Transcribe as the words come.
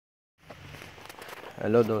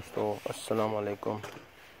Hello दोस्तों, अस्सलाम वालेकुम।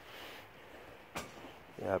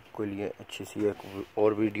 ये आपके लिए अच्छी सी एक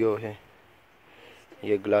और वीडियो है।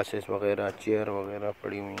 ये ग्लासेस वगैरह, चेयर वगैरह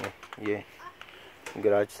पड़ी हुई हैं। ये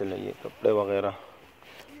गैराज से लिए कपड़े वगैरह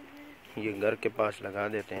ये घर के पास लगा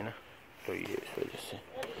देते हैं ना, तो ये इस वजह से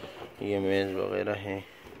ये मेज़ वगैरह है।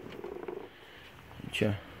 अच्छा,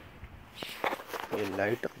 ये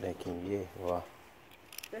लाइट देखें, ये वाह।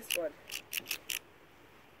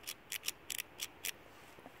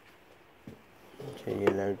 अच्छा,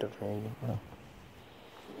 ये लाइटर है ये बड़ा।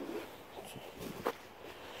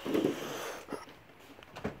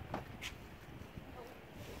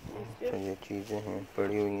 अच्छा, ये चीज़ें हैं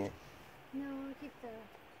पड़ी हुई हैं।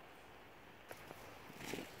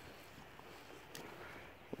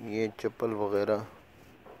 ये चप्पल वगैरह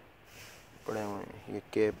पड़े हुए हैं। ये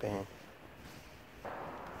कैप हैं।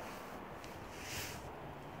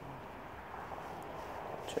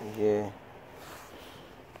 अच्छा,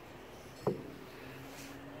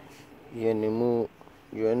 ये नींबू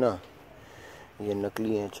जो है ना, ये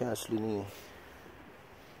नकली है। अच्छा, असली नहीं है।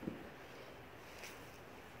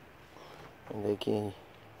 देखिए,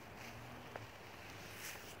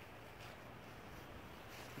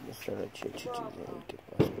 इस तरह अच्छी अच्छी चीज़ें इनके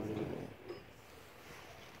पास पड़ी हुई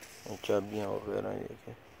हैं। चाबियाँ वगैरह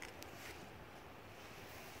देखिए।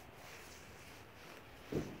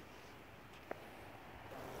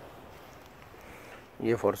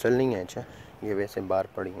 ये फॉर सेल नहीं है। अच्छा, ये वैसे बाहर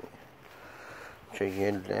पड़ी हैं। अच्छा, ये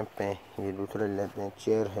लैंप हैं, ये दूसरे लैंप हैं।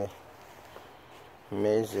 चेयर है,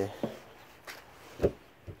 मेज़ है।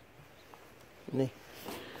 नहीं,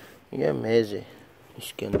 यह मेज़ है,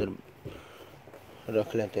 इसके अंदर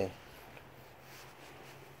रख लेते हैं।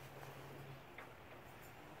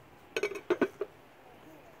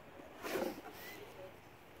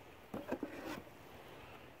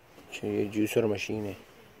 अच्छा, ये जूसर मशीन है।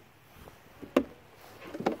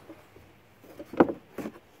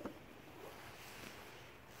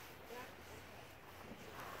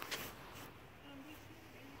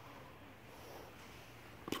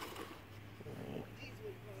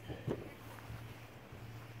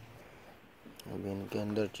 अब इनके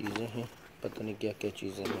अंदर चीज़ें हैं, पता नहीं क्या क्या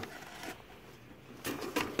चीज़ें हैं।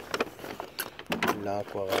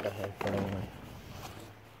 लाख वगैरह है पड़े हुए हैं।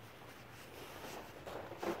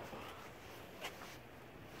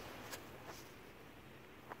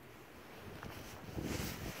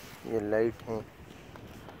 ये लाइट है।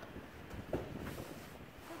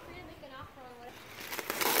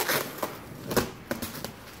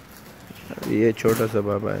 ये छोटा सा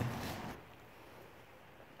बाबा है।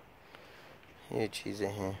 ये चीज़ें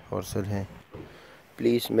हैं, होलसेल हैं।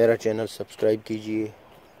 प्लीज़ मेरा चैनल सब्सक्राइब कीजिए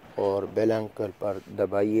और बेल आइकन पर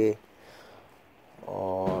दबाइए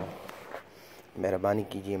और मेहरबानी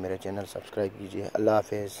कीजिए मेरा चैनल सब्सक्राइब कीजिए। अल्लाह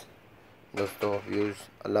हाफ़िज़ दोस्तों, व्यूज़,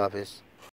 अल्लाह हाफ़िज़।